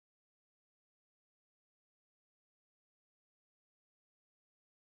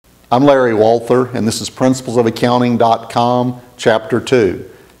I'm Larry Walther, and this is PrinciplesOfAccounting.com, Chapter 2.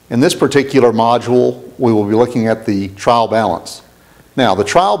 In this particular module, we will be looking at the trial balance. Now, the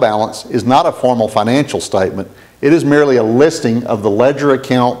trial balance is not a formal financial statement. It is merely a listing of the ledger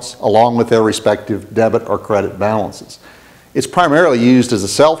accounts along with their respective debit or credit balances. It's primarily used as a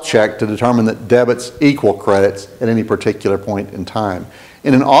self-check to determine that debits equal credits at any particular point in time.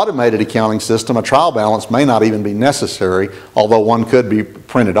 In an automated accounting system, a trial balance may not even be necessary, although one could be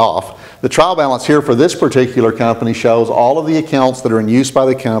printed off. The trial balance here for this particular company shows all of the accounts that are in use by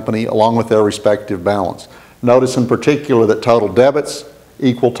the company along with their respective balance. Notice in particular that total debits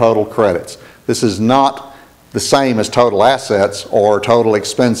equal total credits. This is not the same as total assets or total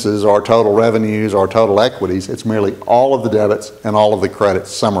expenses or total revenues or total equities. It's merely all of the debits and all of the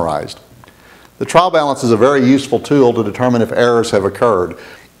credits summarized. The trial balance is a very useful tool to determine if errors have occurred.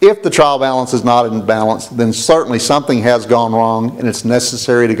 If the trial balance is not in balance, then certainly something has gone wrong and it's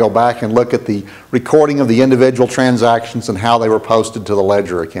necessary to go back and look at the recording of the individual transactions and how they were posted to the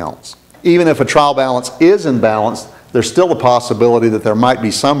ledger accounts. Even if a trial balance is in balance, there's still a possibility that there might be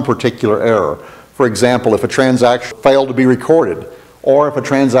some particular error. For example, if a transaction failed to be recorded, or if a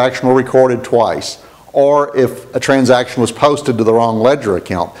transaction were recorded twice, or if a transaction was posted to the wrong ledger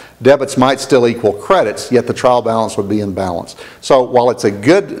account, debits might still equal credits, yet the trial balance would be in balance. So while it's a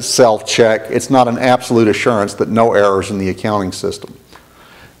good self-check, it's not an absolute assurance that no errors in the accounting system.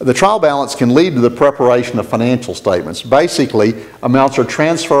 The trial balance can lead to the preparation of financial statements. Basically, amounts are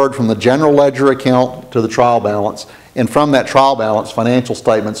transferred from the general ledger account to the trial balance, and from that trial balance, financial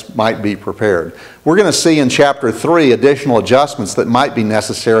statements might be prepared. We're going to see in Chapter 3 additional adjustments that might be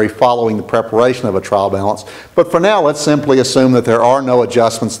necessary following the preparation of a trial balance, but for now, let's simply assume that there are no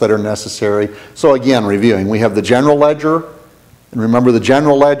adjustments that are necessary. So again, reviewing, we have the general ledger, and remember the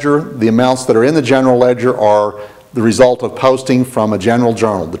general ledger, the amounts that are in the general ledger are the result of posting from a general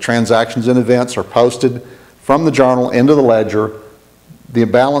journal. The transactions and events are posted from the journal into the ledger. The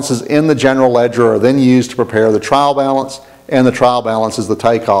balances in the general ledger are then used to prepare the trial balance, and the trial balance is the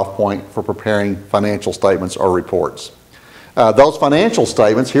takeoff point for preparing financial statements or reports. Those financial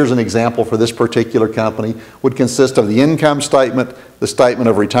statements, here's an example for this particular company, would consist of the income statement, the statement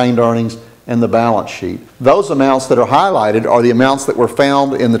of retained earnings, and the balance sheet. Those amounts that are highlighted are the amounts that were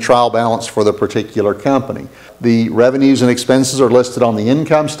found in the trial balance for the particular company. The revenues and expenses are listed on the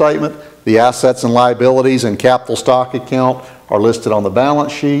income statement. The assets and liabilities and capital stock account are listed on the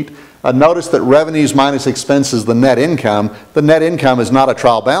balance sheet. Notice that revenues minus expenses, the net income is not a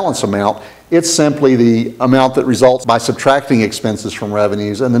trial balance amount. It's simply the amount that results by subtracting expenses from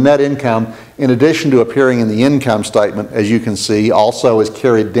revenues, and the net income, in addition to appearing in the income statement, as you can see, also is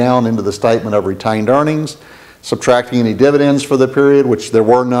carried down into the statement of retained earnings. Subtracting any dividends for the period, which there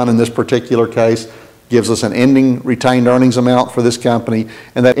were none in this particular case, gives us an ending retained earnings amount for this company,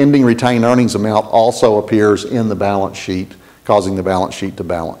 and that ending retained earnings amount also appears in the balance sheet, causing the balance sheet to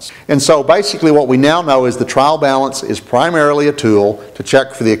balance. And so basically what we now know is the trial balance is primarily a tool to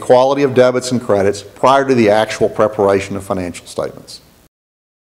check for the equality of debits and credits prior to the actual preparation of financial statements.